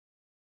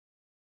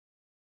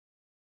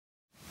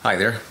Hi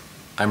there,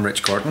 I'm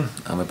Rich Gordon.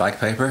 I'm a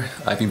bagpiper.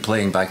 I've been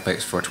playing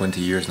bagpipes for 20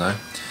 years now,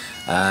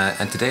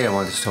 and today I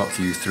wanted to talk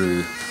you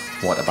through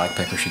what a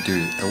bagpiper should do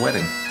at a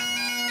wedding.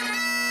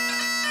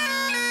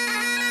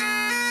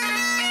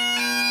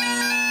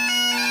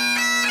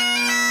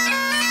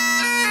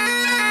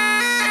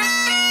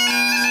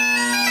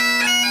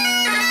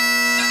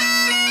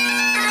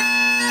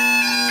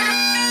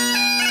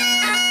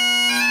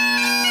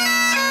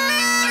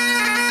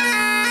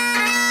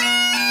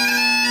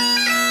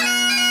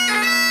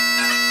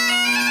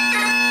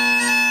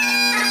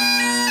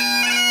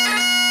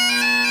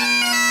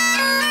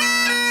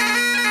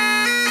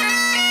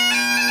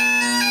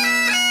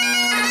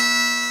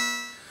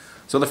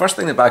 So the first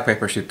thing the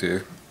bagpiper should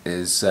do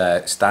is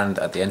stand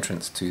at the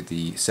entrance to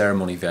the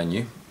ceremony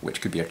venue,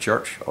 which could be a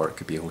church, or it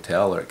could be a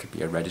hotel, or it could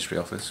be a registry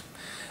office,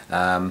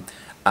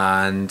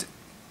 and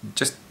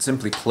just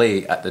simply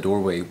play at the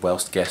doorway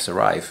whilst guests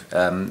arrive.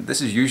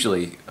 This is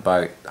usually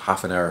about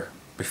half an hour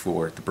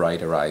before the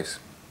bride arrives.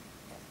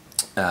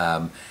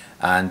 As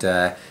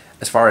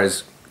far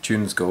as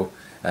tunes go,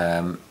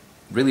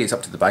 really it's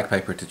up to the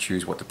bagpiper to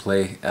choose what to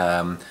play.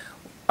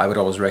 I would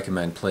always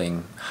recommend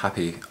playing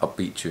happy,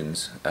 upbeat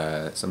tunes,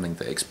 something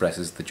that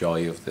expresses the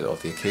joy of the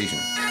occasion.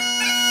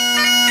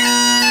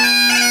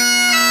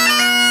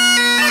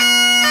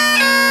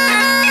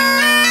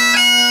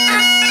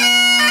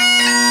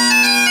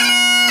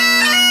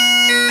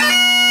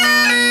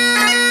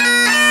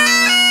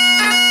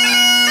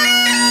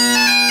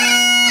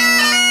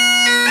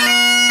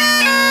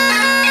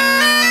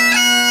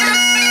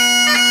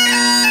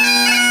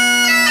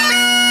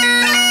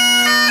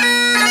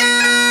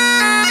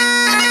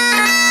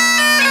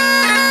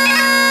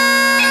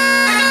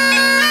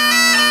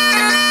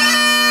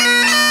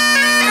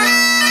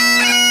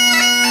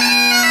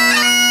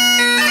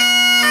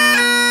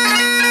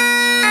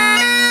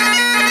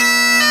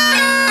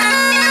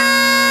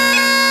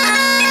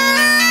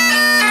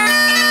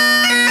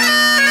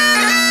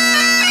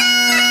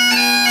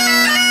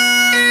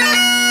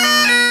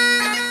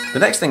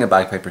 The next thing a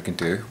bagpiper can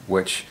do,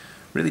 which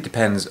really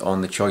depends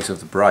on the choice of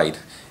the bride,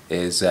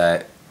 is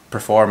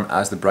perform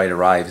as the bride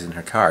arrives in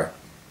her car.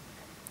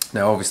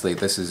 Now obviously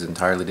this is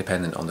entirely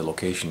dependent on the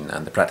location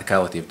and the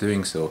practicality of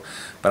doing so,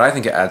 but I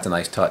think it adds a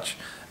nice touch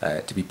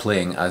to be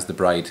playing as the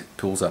bride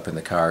pulls up in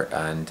the car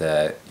and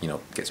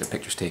gets her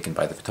pictures taken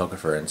by the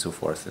photographer and so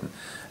forth, and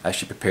as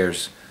she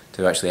prepares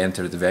to actually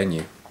enter the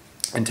venue.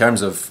 In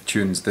terms of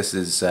tunes, this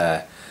is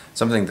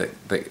something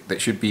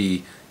that should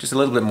be just a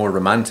little bit more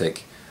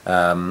romantic.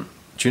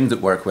 Tunes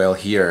that work well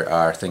here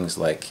are things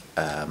like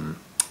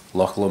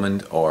Loch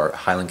Lomond or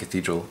Highland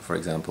Cathedral, for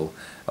example,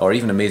 or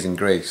even Amazing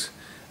Grace.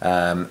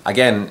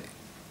 Again,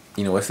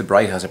 if the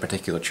bride has a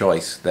particular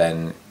choice,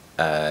 then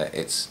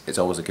it's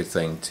always a good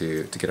thing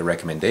to get a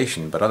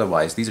recommendation, but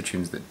otherwise these are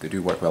tunes that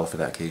do work well for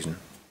that occasion.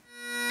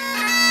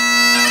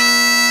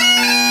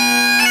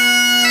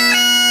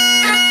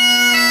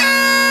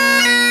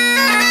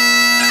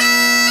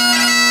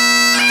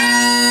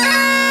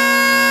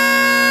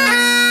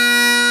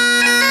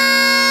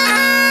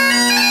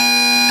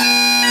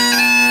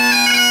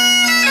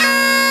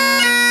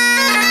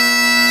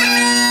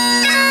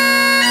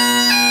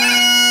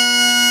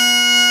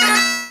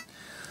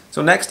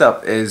 So next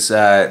up is,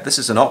 this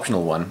is an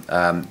optional one.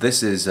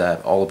 This is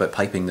all about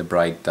piping the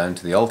bride down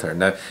to the altar.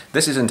 Now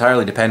this is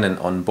entirely dependent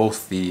on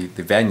both the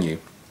venue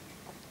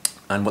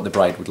and what the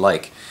bride would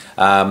like.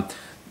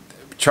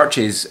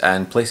 Churches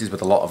and places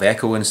with a lot of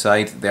echo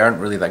inside, they aren't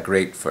really that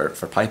great for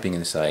piping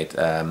inside.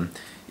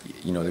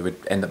 They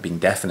would end up being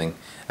deafening.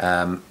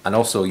 And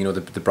also,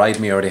 the bride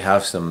may already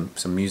have some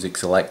music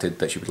selected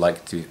that she would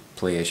like to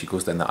play as she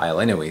goes down the aisle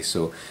anyway.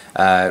 So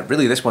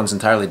really this one's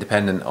entirely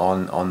dependent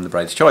on the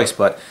bride's choice,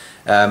 but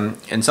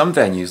in some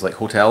venues like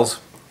hotels,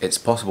 it's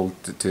possible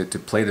to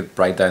play the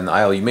bride down the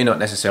aisle. You may not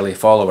necessarily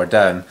follow her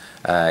down,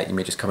 you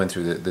may just come in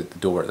through the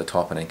door at the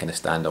top and then kind of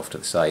stand off to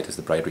the side as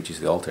the bride reaches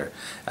the altar.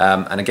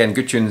 And again,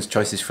 good tunes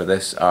choices for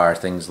this are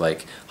things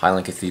like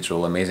Highland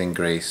Cathedral, Amazing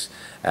Grace,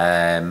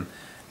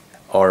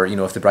 or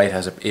if the bride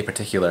has a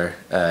particular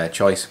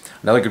choice.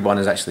 Another good one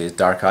is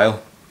Dark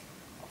Isle.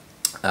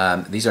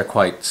 These are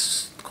quite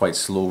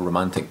slow,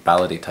 romantic,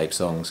 ballady type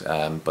songs,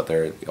 but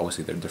they're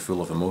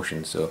full of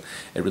emotion, so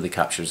it really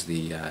captures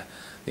the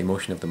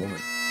emotion of the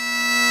moment.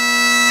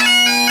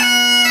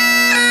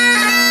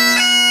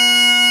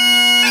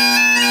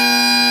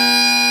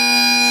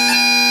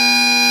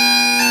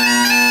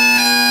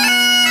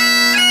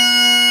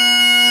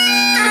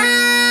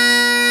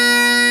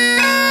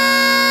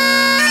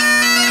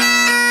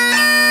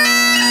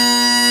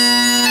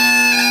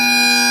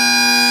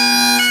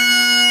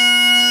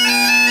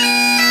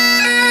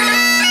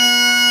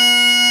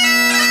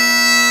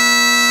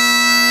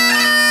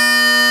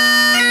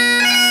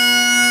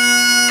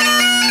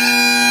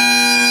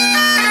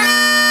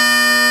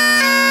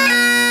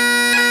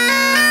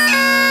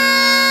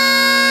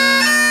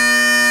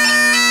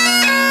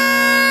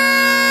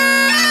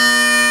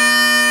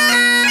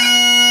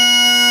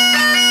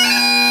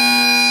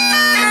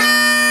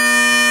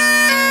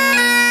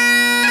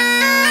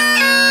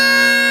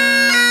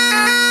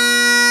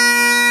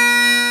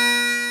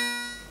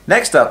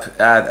 Next up,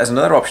 as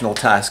another optional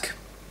task,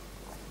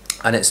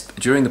 and it's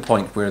during the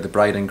point where the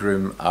bride and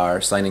groom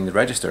are signing the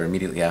register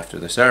immediately after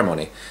the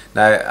ceremony.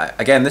 Now,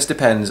 again, this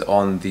depends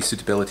on the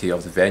suitability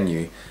of the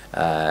venue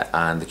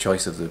and the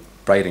choice of the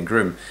bride and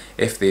groom.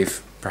 If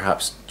they've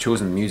perhaps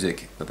chosen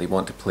music that they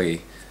want to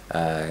play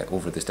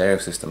over the stereo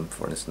system,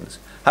 for instance.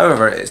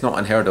 However, it's not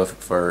unheard of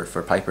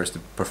for pipers to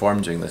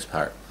perform during this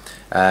part.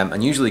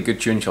 And usually good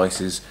tune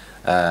choices,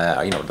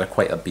 they're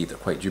quite upbeat, they're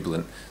quite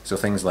jubilant. So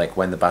things like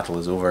When the Battle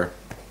is Over,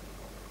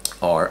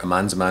 or A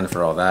Man's a Man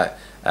for All That,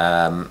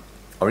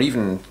 or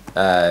even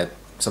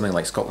something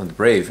like Scotland the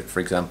Brave,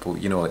 for example.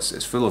 You know,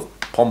 it's full of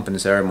pomp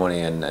and ceremony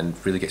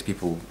and really gets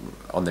people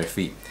on their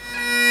feet.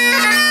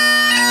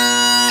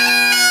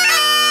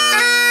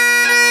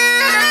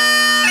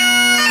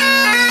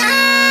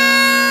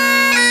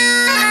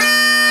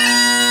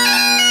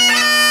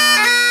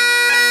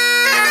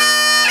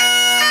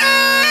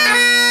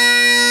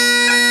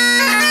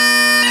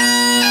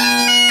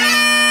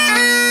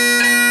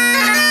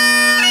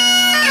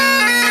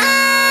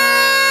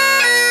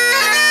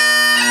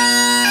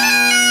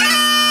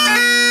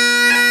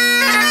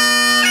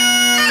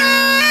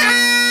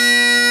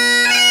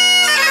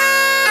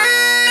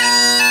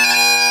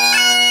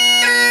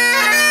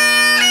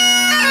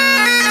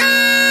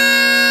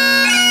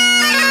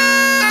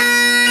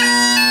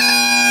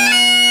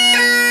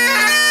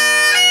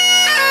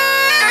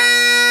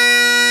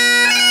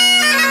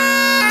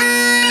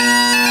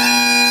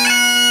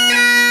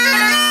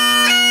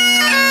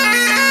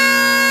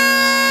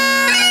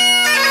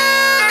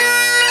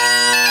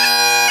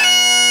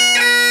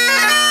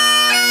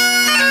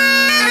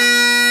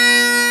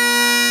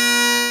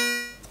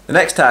 The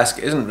next task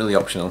isn't really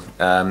optional.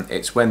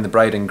 It's when the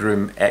bride and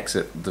groom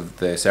exit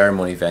the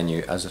ceremony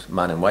venue as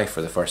man and wife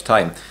for the first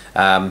time.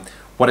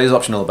 What is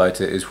optional about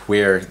it is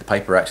where the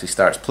piper actually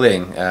starts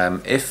playing.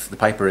 If the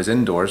piper is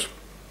indoors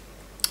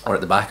or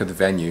at the back of the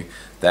venue,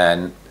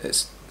 then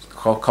it's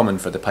common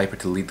for the piper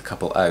to lead the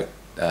couple out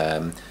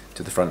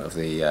to the front of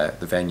the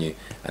venue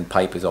and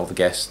pipe as all the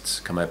guests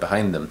come out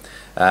behind them.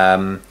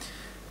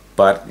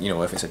 But you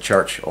know, if it's a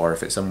church or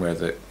if it's somewhere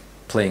that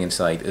playing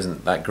inside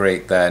isn't that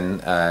great,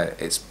 then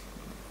it's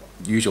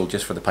usual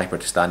just for the piper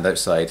to stand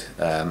outside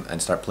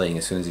and start playing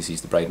as soon as he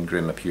sees the bride and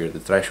groom appear at the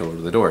threshold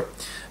of the door.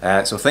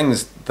 So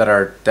things that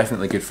are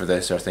definitely good for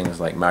this are things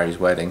like Mary's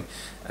Wedding,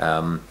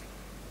 When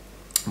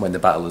the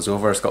Battle is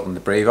Over, Scotland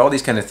the Brave, all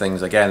these kind of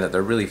things, again, that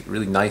they're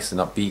really nice and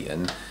upbeat,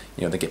 and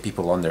you know, they get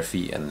people on their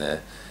feet,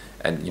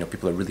 and you know,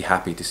 people are really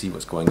happy to see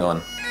what's going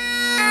on.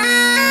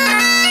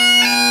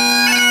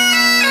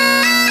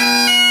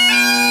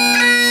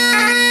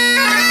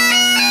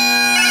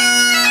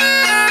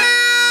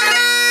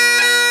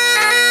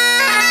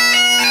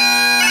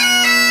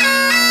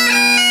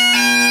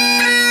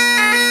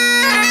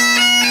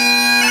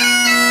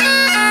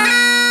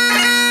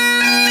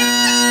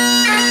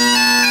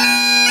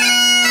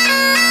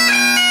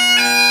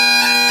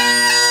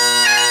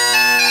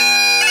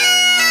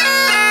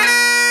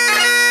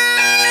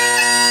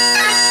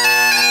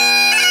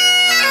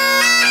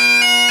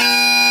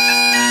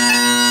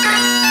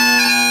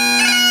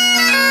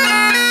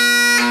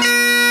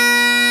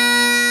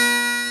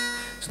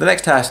 The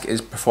next task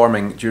is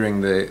performing during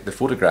the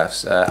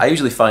photographs. I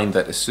usually find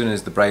that as soon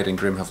as the bride and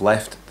groom have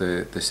left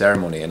the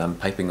ceremony and I'm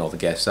piping all the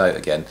guests out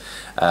again,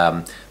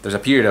 there's a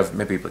period of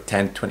maybe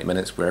 10-20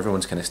 minutes where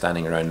everyone's kind of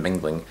standing around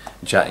mingling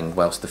and chatting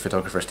whilst the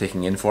photographer's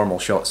taking informal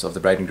shots of the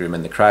bride and groom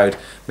in the crowd.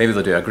 Maybe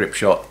they'll do a group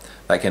shot,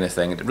 that kind of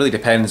thing. It really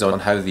depends on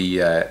how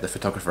the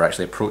photographer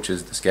actually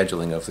approaches the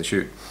scheduling of the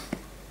shoot.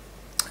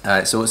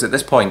 So it's at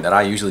this point that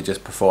I usually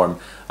just perform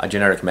a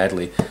generic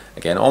medley,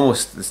 again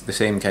almost the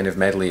same kind of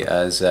medley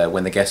as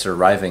when the guests are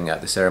arriving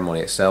at the ceremony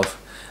itself,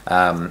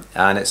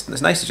 and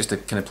it's nice just to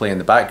kind of play in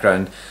the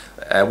background.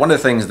 One of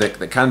the things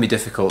that can be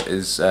difficult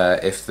is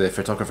if the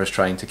photographer is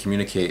trying to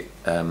communicate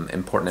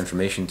important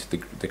information to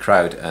the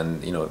crowd,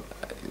 and you know,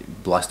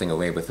 blasting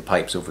away with the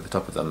pipes over the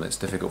top of them, it's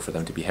difficult for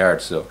them to be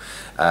heard. So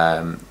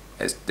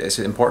it's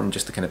important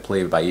just to kind of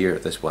play by ear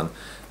at this one,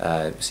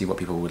 see what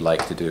people would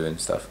like to do and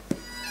stuff.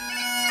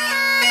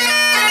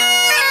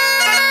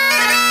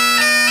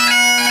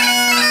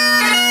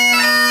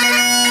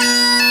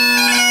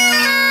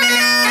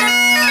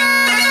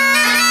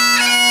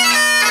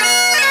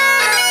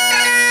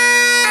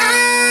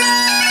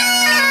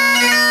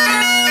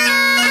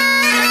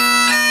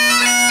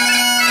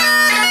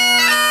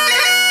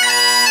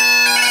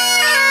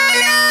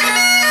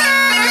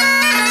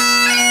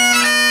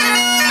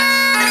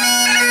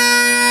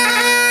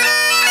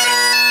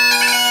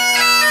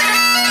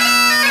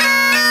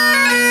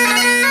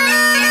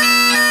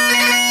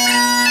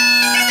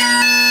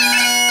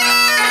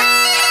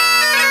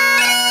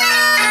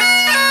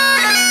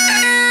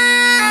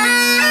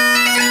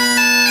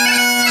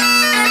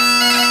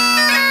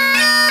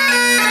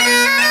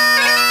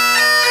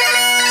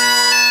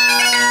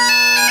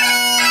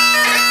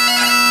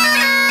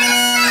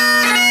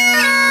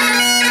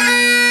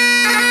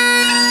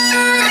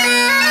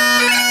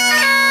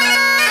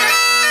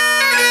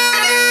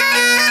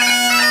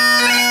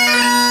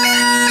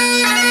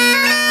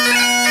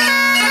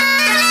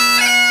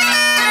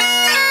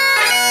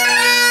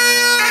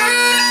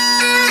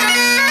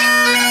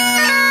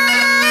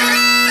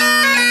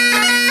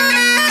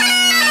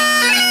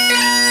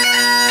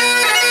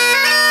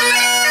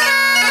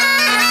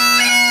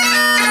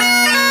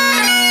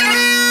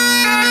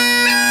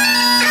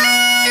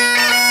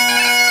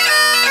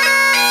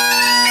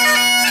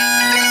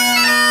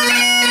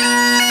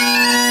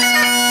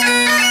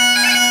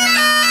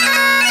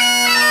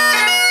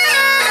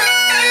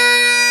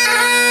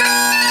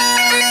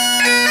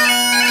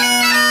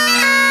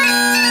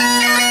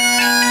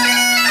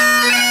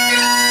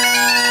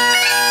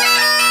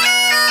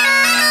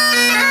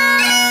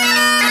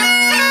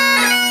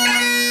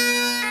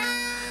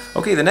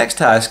 Okay, the next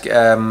task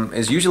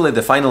is usually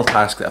the final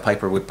task that a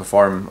piper would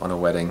perform on a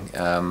wedding.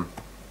 And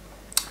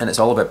it's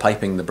all about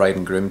piping the bride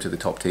and groom to the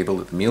top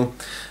table at the meal.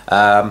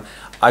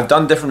 I've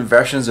done different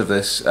versions of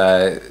this.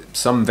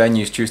 Some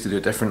venues choose to do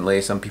it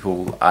differently, some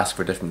people ask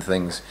for different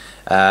things.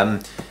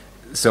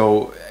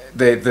 So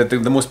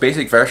the most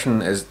basic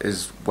version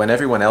is when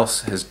everyone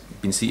else has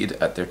been seated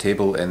at their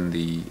table in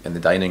the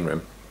dining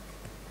room,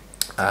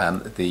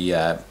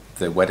 the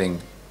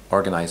wedding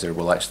organizer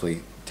will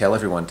actually tell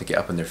everyone to get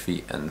up on their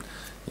feet and,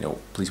 you know,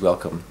 please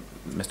welcome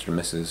Mr. and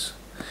Mrs.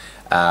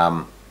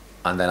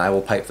 And then I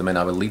will pipe them in.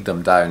 I will lead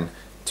them down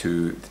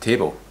to the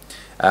table.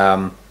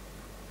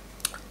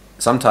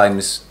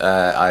 Sometimes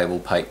I will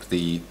pipe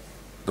the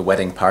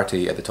wedding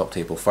party at the top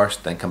table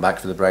first, then come back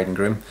for the bride and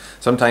groom.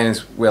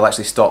 Sometimes we'll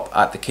actually stop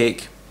at the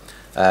cake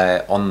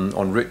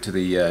en route to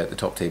the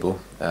top table,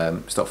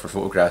 stop for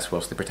photographs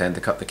whilst they pretend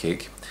to cut the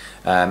cake,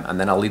 and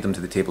then I'll lead them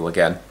to the table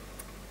again.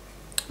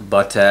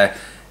 But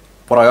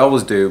what I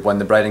always do when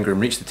the bride and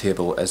groom reach the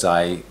table is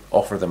I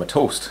offer them a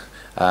toast.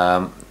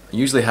 I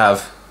usually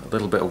have a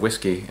little bit of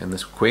whiskey in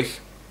this quaich,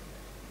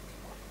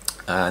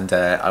 and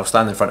I'll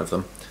stand in front of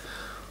them.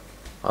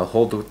 I'll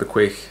hold the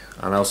quaich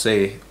and I'll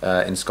say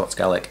in Scots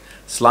Gaelic,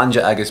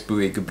 Slanja agus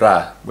bui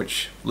gubra,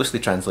 which loosely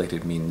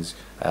translated means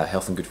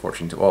health and good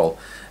fortune to all.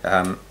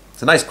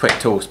 It's a nice quick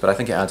toast, but I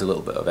think it adds a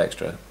little bit of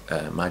extra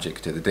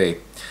magic to the day.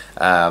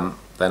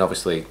 Then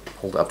obviously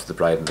hold it up to the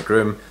bride and the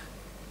groom,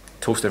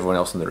 toast everyone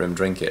else in the room,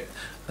 drink it,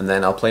 and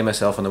then I'll play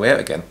myself on the way out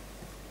again.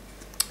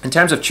 In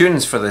terms of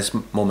tunes for this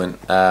moment,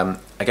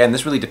 again,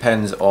 this really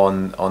depends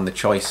on the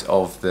choice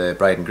of the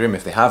bride and groom,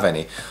 if they have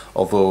any,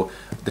 although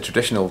the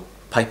traditional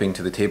piping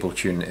to the table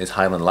tune is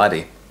Highland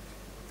Laddie.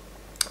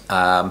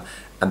 And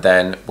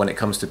then when it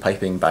comes to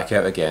piping back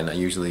out again, I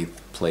usually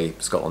play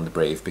Scotland the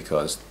Brave,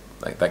 because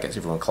that gets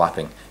everyone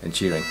clapping and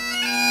cheering.